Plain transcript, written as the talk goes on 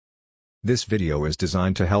This video is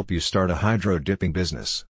designed to help you start a hydro dipping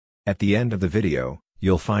business. At the end of the video,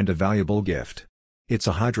 you'll find a valuable gift. It's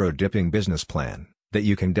a hydro dipping business plan that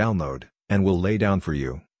you can download, and will lay down for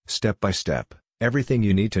you, step by step, everything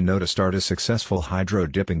you need to know to start a successful hydro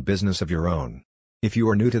dipping business of your own. If you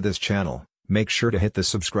are new to this channel, make sure to hit the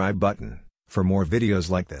subscribe button for more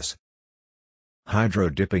videos like this.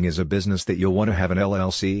 Hydro dipping is a business that you'll want to have an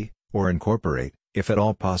LLC, or incorporate, if at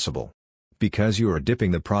all possible. Because you are dipping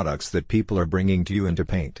the products that people are bringing to you into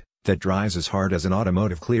paint that dries as hard as an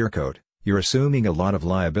automotive clear coat, you're assuming a lot of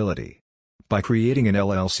liability. By creating an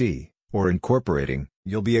LLC, or incorporating,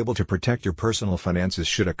 you'll be able to protect your personal finances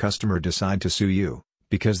should a customer decide to sue you,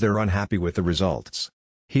 because they're unhappy with the results.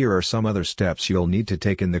 Here are some other steps you'll need to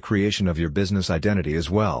take in the creation of your business identity as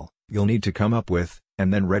well. You'll need to come up with,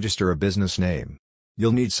 and then register a business name.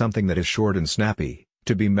 You'll need something that is short and snappy,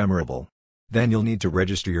 to be memorable. Then you'll need to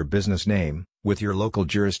register your business name with your local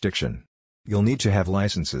jurisdiction. You'll need to have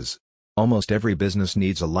licenses. Almost every business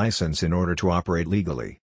needs a license in order to operate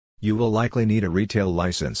legally. You will likely need a retail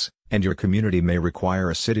license, and your community may require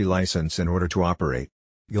a city license in order to operate.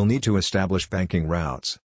 You'll need to establish banking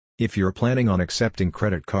routes. If you're planning on accepting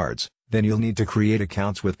credit cards, then you'll need to create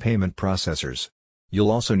accounts with payment processors.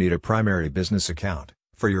 You'll also need a primary business account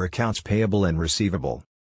for your accounts payable and receivable.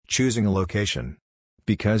 Choosing a location.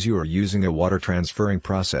 Because you are using a water transferring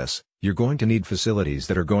process, you're going to need facilities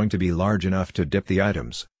that are going to be large enough to dip the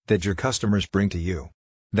items that your customers bring to you.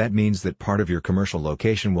 That means that part of your commercial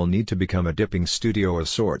location will need to become a dipping studio of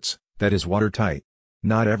sorts, that is watertight.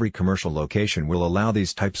 Not every commercial location will allow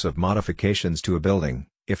these types of modifications to a building,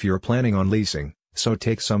 if you're planning on leasing, so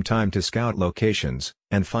take some time to scout locations,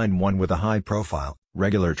 and find one with a high profile,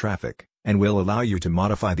 regular traffic, and will allow you to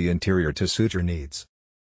modify the interior to suit your needs.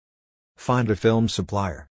 Find a film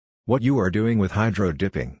supplier. What you are doing with hydro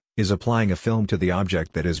dipping is applying a film to the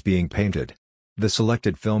object that is being painted. The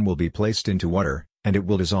selected film will be placed into water, and it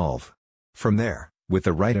will dissolve. From there, with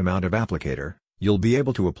the right amount of applicator, you'll be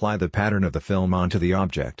able to apply the pattern of the film onto the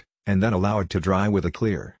object, and then allow it to dry with a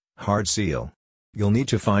clear, hard seal. You'll need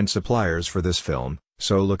to find suppliers for this film,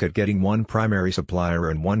 so look at getting one primary supplier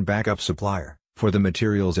and one backup supplier, for the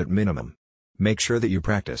materials at minimum. Make sure that you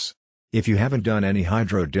practice. If you haven't done any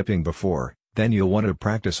hydro dipping before, then you'll want to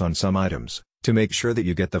practice on some items, to make sure that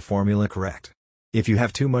you get the formula correct. If you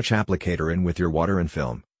have too much applicator in with your water and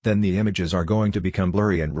film, then the images are going to become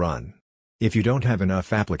blurry and run. If you don't have enough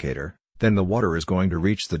applicator, then the water is going to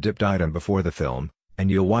reach the dipped item before the film,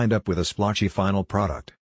 and you'll wind up with a splotchy final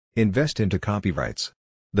product. Invest into copyrights.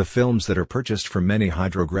 The films that are purchased from many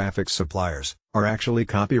hydrographics suppliers are actually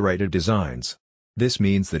copyrighted designs. This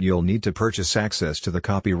means that you'll need to purchase access to the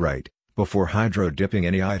copyright before hydro dipping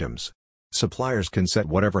any items. Suppliers can set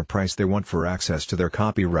whatever price they want for access to their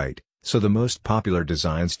copyright, so the most popular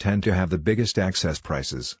designs tend to have the biggest access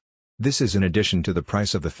prices. This is in addition to the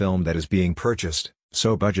price of the film that is being purchased,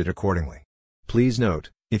 so budget accordingly. Please note,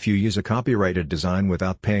 if you use a copyrighted design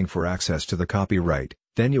without paying for access to the copyright,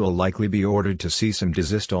 then you will likely be ordered to cease and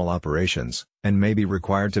desist all operations, and may be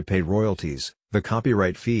required to pay royalties, the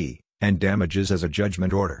copyright fee, and damages as a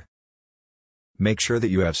judgment order. Make sure that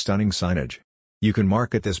you have stunning signage. You can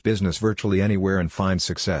market this business virtually anywhere and find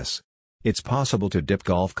success. It's possible to dip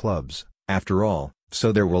golf clubs, after all,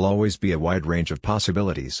 so there will always be a wide range of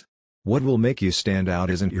possibilities. What will make you stand out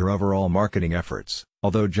isn't your overall marketing efforts,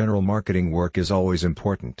 although general marketing work is always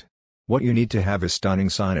important. What you need to have is stunning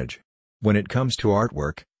signage. When it comes to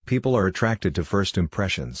artwork, people are attracted to first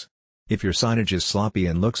impressions. If your signage is sloppy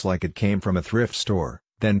and looks like it came from a thrift store,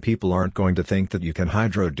 then people aren't going to think that you can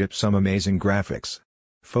hydro dip some amazing graphics.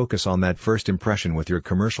 Focus on that first impression with your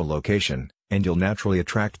commercial location, and you'll naturally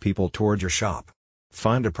attract people toward your shop.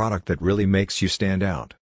 Find a product that really makes you stand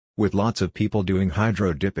out. With lots of people doing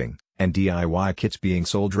hydro dipping, and DIY kits being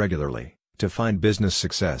sold regularly, to find business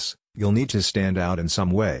success, you'll need to stand out in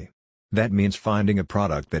some way. That means finding a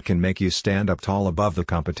product that can make you stand up tall above the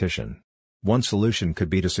competition. One solution could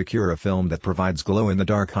be to secure a film that provides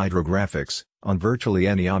glow-in-the-dark hydrographics on virtually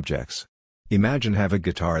any objects. Imagine have a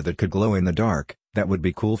guitar that could glow in the dark. That would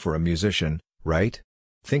be cool for a musician, right?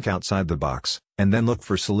 Think outside the box, and then look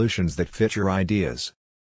for solutions that fit your ideas.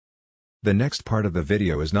 The next part of the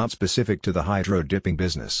video is not specific to the hydro dipping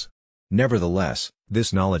business. Nevertheless,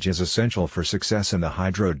 this knowledge is essential for success in the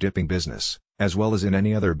hydro dipping business, as well as in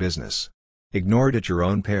any other business. Ignore it at your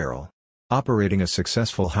own peril. Operating a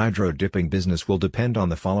successful hydro dipping business will depend on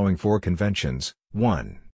the following 4 conventions.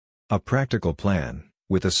 1. A practical plan,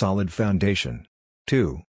 with a solid foundation.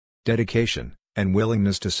 2. Dedication and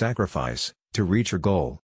willingness to sacrifice, to reach your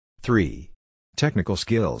goal. 3. Technical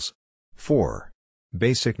skills. 4.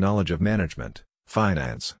 Basic knowledge of management,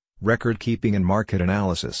 finance, record keeping and market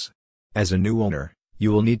analysis. As a new owner,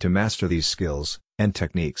 you will need to master these skills and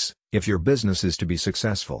techniques if your business is to be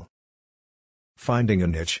successful. Finding a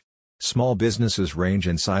niche. Small businesses range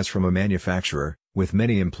in size from a manufacturer, with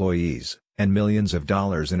many employees, and millions of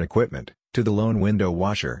dollars in equipment, to the lone window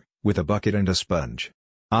washer, with a bucket and a sponge.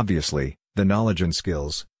 Obviously, the knowledge and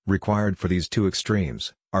skills, required for these two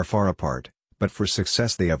extremes, are far apart, but for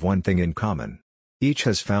success they have one thing in common. Each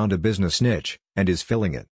has found a business niche, and is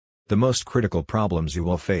filling it. The most critical problems you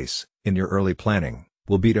will face, in your early planning,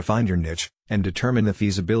 will be to find your niche, and determine the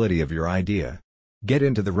feasibility of your idea. Get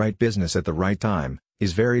into the right business at the right time,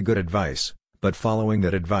 is very good advice, but following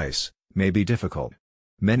that advice may be difficult.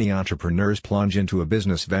 Many entrepreneurs plunge into a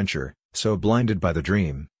business venture, so blinded by the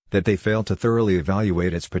dream, that they fail to thoroughly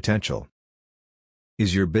evaluate its potential.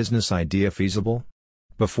 Is your business idea feasible?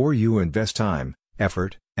 Before you invest time,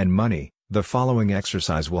 effort, and money, the following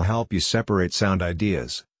exercise will help you separate sound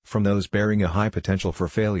ideas from those bearing a high potential for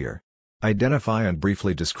failure. Identify and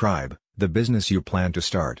briefly describe the business you plan to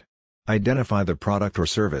start. Identify the product or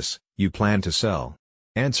service you plan to sell.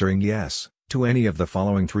 Answering yes to any of the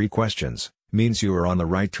following 3 questions means you are on the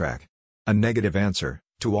right track. A negative answer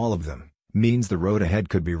to all of them means the road ahead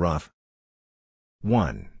could be rough.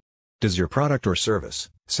 1. Does your product or service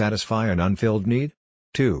satisfy an unfilled need?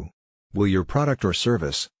 2. Will your product or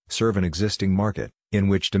service serve an existing market in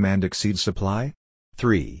which demand exceeds supply?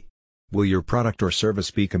 3. Will your product or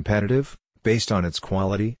service be competitive based on its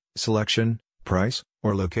quality, selection, price,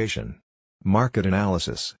 or location? Market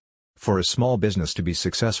analysis. For a small business to be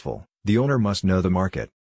successful, the owner must know the market.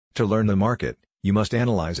 To learn the market, you must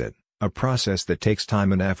analyze it, a process that takes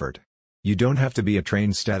time and effort. You don't have to be a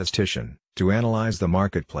trained statistician to analyze the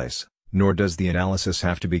marketplace, nor does the analysis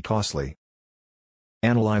have to be costly.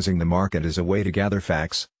 Analyzing the market is a way to gather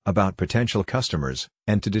facts about potential customers,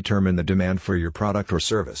 and to determine the demand for your product or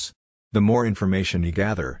service. The more information you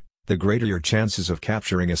gather, the greater your chances of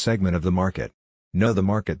capturing a segment of the market. Know the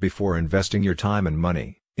market before investing your time and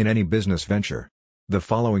money in any business venture. The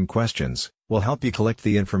following questions will help you collect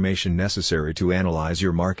the information necessary to analyze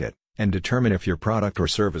your market and determine if your product or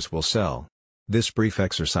service will sell. This brief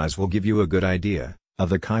exercise will give you a good idea of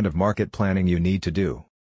the kind of market planning you need to do.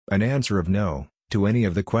 An answer of no to any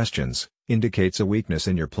of the questions indicates a weakness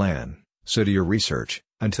in your plan, so do your research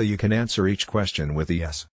until you can answer each question with a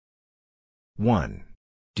yes. 1.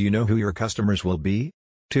 Do you know who your customers will be?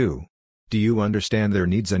 2. Do you understand their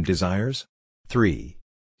needs and desires? 3.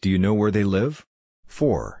 Do you know where they live?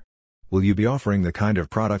 4. Will you be offering the kind of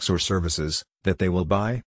products or services that they will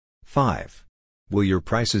buy? 5. Will your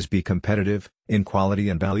prices be competitive in quality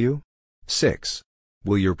and value? 6.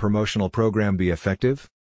 Will your promotional program be effective?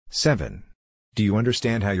 7. Do you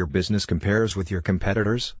understand how your business compares with your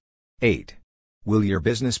competitors? 8. Will your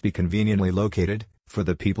business be conveniently located for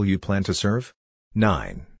the people you plan to serve?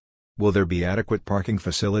 9. Will there be adequate parking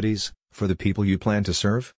facilities for the people you plan to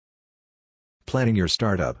serve? Planning your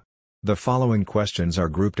startup. The following questions are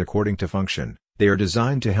grouped according to function. They are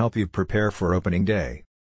designed to help you prepare for opening day.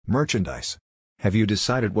 Merchandise. Have you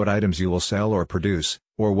decided what items you will sell or produce,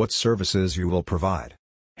 or what services you will provide?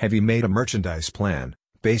 Have you made a merchandise plan,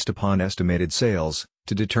 based upon estimated sales,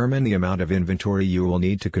 to determine the amount of inventory you will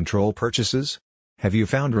need to control purchases? Have you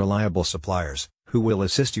found reliable suppliers, who will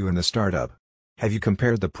assist you in the startup? Have you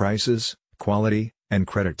compared the prices, quality, and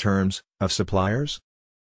credit terms of suppliers?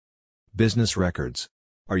 Business records.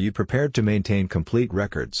 Are you prepared to maintain complete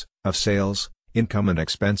records of sales, income and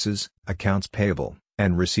expenses, accounts payable,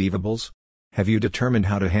 and receivables? Have you determined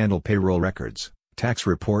how to handle payroll records, tax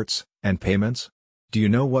reports, and payments? Do you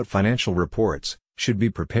know what financial reports should be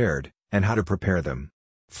prepared, and how to prepare them?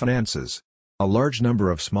 Finances. A large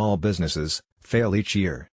number of small businesses fail each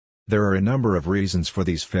year. There are a number of reasons for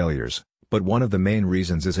these failures, but one of the main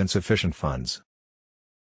reasons is insufficient funds.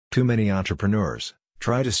 Too many entrepreneurs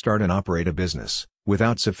try to start and operate a business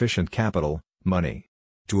without sufficient capital, money.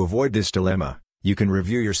 To avoid this dilemma, you can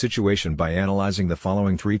review your situation by analyzing the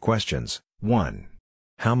following 3 questions. 1.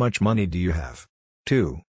 How much money do you have?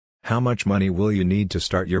 2. How much money will you need to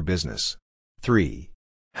start your business? 3.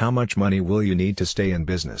 How much money will you need to stay in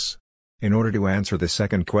business? In order to answer the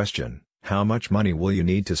second question, how much money will you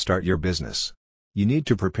need to start your business? You need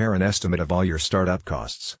to prepare an estimate of all your startup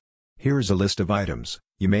costs. Here is a list of items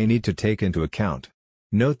you may need to take into account.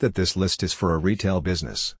 Note that this list is for a retail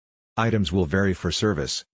business. Items will vary for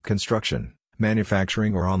service, construction,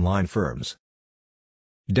 manufacturing or online firms.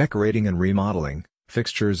 Decorating and remodeling,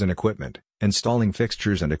 fixtures and equipment, installing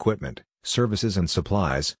fixtures and equipment, services and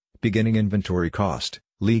supplies, beginning inventory cost,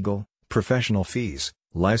 legal, professional fees,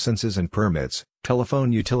 licenses and permits,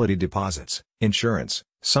 telephone utility deposits, insurance,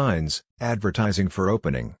 signs, advertising for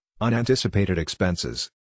opening, Unanticipated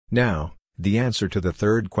expenses. Now, the answer to the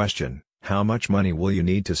third question, how much money will you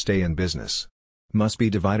need to stay in business, must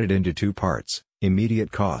be divided into two parts,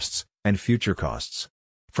 immediate costs, and future costs.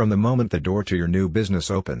 From the moment the door to your new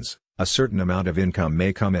business opens, a certain amount of income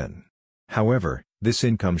may come in. However, this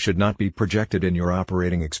income should not be projected in your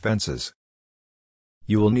operating expenses.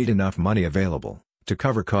 You will need enough money available to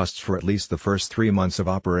cover costs for at least the first 3 months of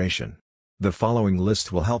operation. The following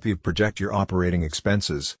list will help you project your operating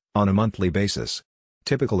expenses on a monthly basis.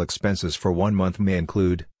 Typical expenses for 1 month may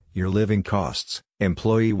include your living costs,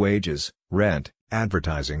 employee wages, rent,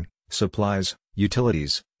 advertising, supplies,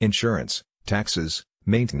 utilities, insurance, taxes,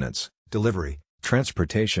 maintenance, delivery,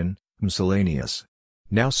 transportation, miscellaneous.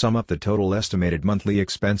 Now sum up the total estimated monthly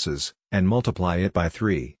expenses and multiply it by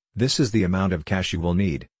 3. This is the amount of cash you will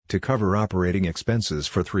need to cover operating expenses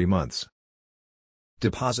for 3 months.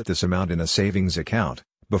 Deposit this amount in a savings account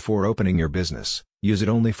before opening your business. Use it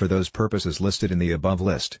only for those purposes listed in the above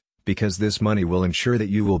list, because this money will ensure that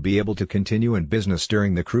you will be able to continue in business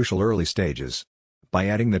during the crucial early stages. By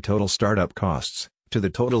adding the total startup costs to the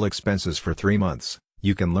total expenses for 3 months,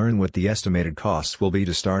 you can learn what the estimated costs will be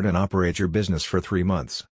to start and operate your business for 3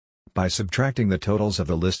 months. By subtracting the totals of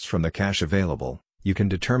the lists from the cash available, you can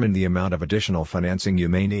determine the amount of additional financing you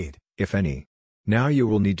may need, if any. Now you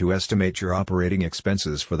will need to estimate your operating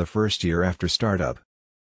expenses for the first year after startup.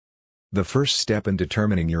 The first step in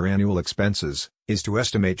determining your annual expenses is to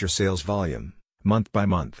estimate your sales volume, month by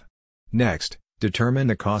month. Next, determine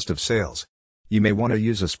the cost of sales. You may want to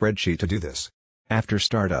use a spreadsheet to do this. After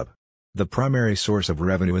startup, the primary source of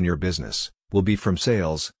revenue in your business will be from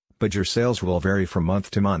sales, but your sales will vary from month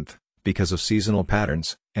to month because of seasonal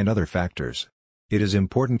patterns and other factors. It is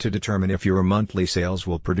important to determine if your monthly sales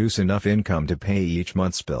will produce enough income to pay each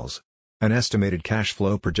month's bills. An estimated cash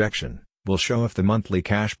flow projection will show if the monthly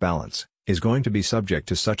cash balance is going to be subject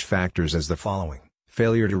to such factors as the following: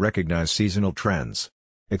 failure to recognize seasonal trends,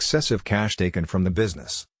 excessive cash taken from the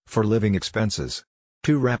business for living expenses,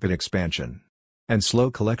 too rapid expansion, and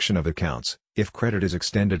slow collection of accounts if credit is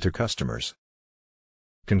extended to customers.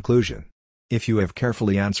 Conclusion: if you have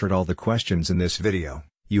carefully answered all the questions in this video,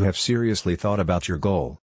 you have seriously thought about your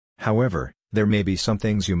goal. However, there may be some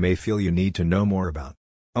things you may feel you need to know more about.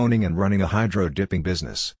 Owning and running a hydro dipping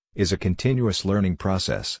business is a continuous learning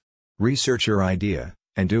process. Research your idea,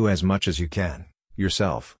 and do as much as you can,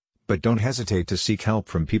 yourself, but don't hesitate to seek help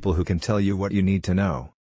from people who can tell you what you need to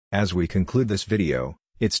know. As we conclude this video,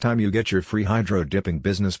 it's time you get your free hydro dipping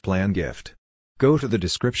business plan gift. Go to the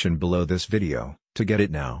description below this video to get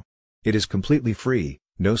it now. It is completely free,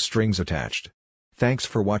 no strings attached. Thanks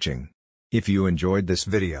for watching. If you enjoyed this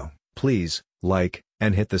video, please like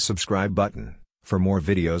and hit the subscribe button for more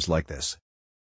videos like this.